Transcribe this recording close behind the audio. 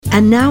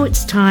And now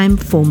it's time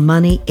for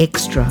Money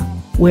Extra,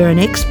 where an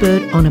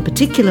expert on a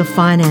particular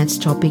finance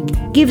topic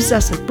gives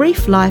us a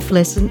brief life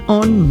lesson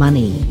on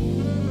money.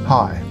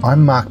 Hi,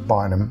 I'm Mark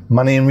Bynum,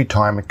 Money and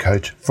Retirement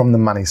Coach from The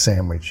Money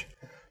Sandwich,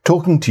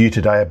 talking to you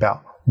today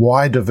about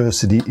why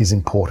diversity is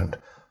important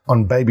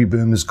on Baby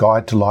Boomers'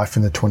 Guide to Life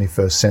in the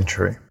 21st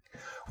Century.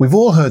 We've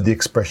all heard the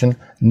expression,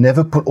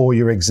 never put all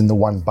your eggs in the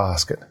one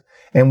basket.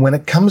 And when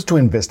it comes to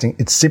investing,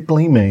 it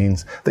simply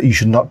means that you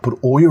should not put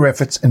all your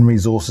efforts and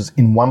resources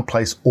in one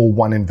place or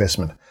one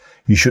investment.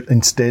 You should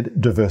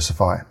instead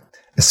diversify.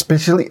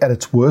 Especially at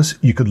its worst,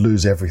 you could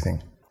lose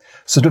everything.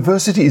 So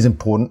diversity is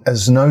important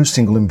as no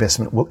single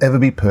investment will ever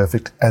be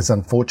perfect, as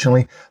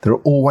unfortunately there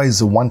are always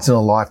the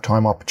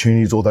once-in-a-lifetime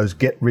opportunities or those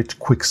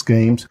get-rich-quick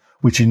schemes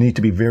which you need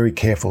to be very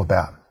careful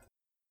about.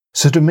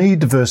 So to me,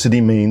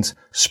 diversity means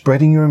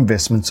spreading your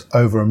investments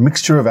over a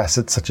mixture of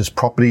assets such as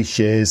property,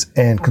 shares,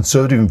 and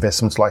conservative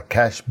investments like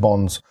cash,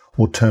 bonds,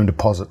 or term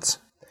deposits.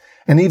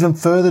 And even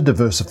further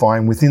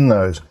diversifying within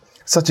those,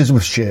 such as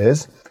with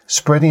shares,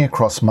 spreading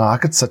across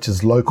markets such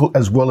as local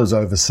as well as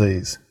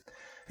overseas.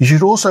 You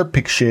should also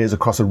pick shares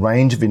across a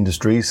range of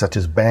industries such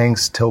as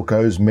banks,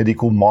 telcos,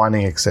 medical,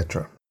 mining,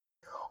 etc.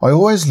 I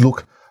always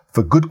look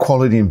for good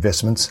quality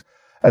investments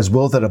as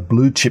well that are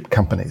blue chip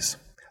companies.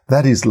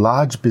 That is,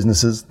 large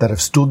businesses that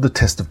have stood the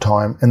test of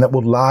time and that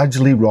will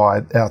largely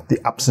ride out the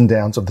ups and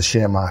downs of the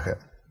share market.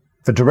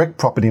 For direct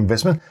property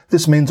investment,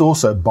 this means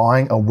also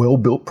buying a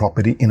well-built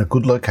property in a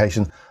good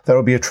location that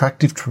will be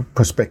attractive to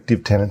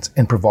prospective tenants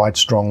and provide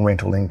strong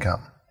rental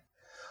income.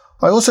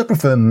 I also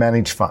prefer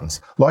managed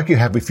funds, like you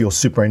have with your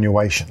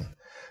superannuation,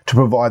 to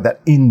provide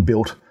that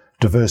inbuilt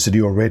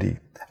diversity already.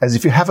 As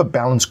if you have a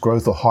balanced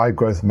growth or high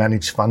growth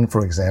managed fund,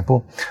 for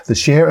example, the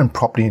share and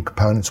property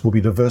components will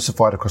be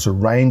diversified across a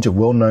range of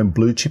well-known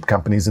blue chip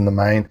companies in the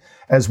main,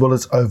 as well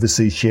as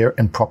overseas share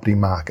and property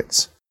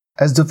markets.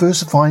 As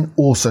diversifying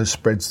also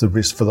spreads the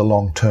risk for the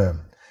long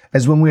term.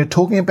 As when we are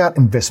talking about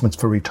investments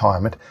for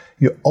retirement,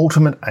 your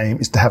ultimate aim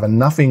is to have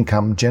enough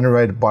income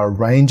generated by a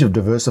range of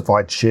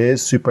diversified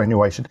shares,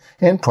 superannuation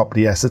and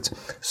property assets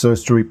so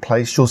as to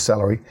replace your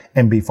salary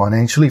and be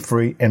financially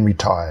free and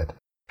retired.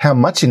 How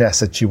much in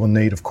assets you will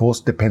need, of course,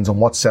 depends on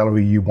what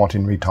salary you want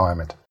in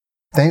retirement.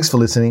 Thanks for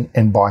listening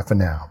and bye for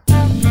now.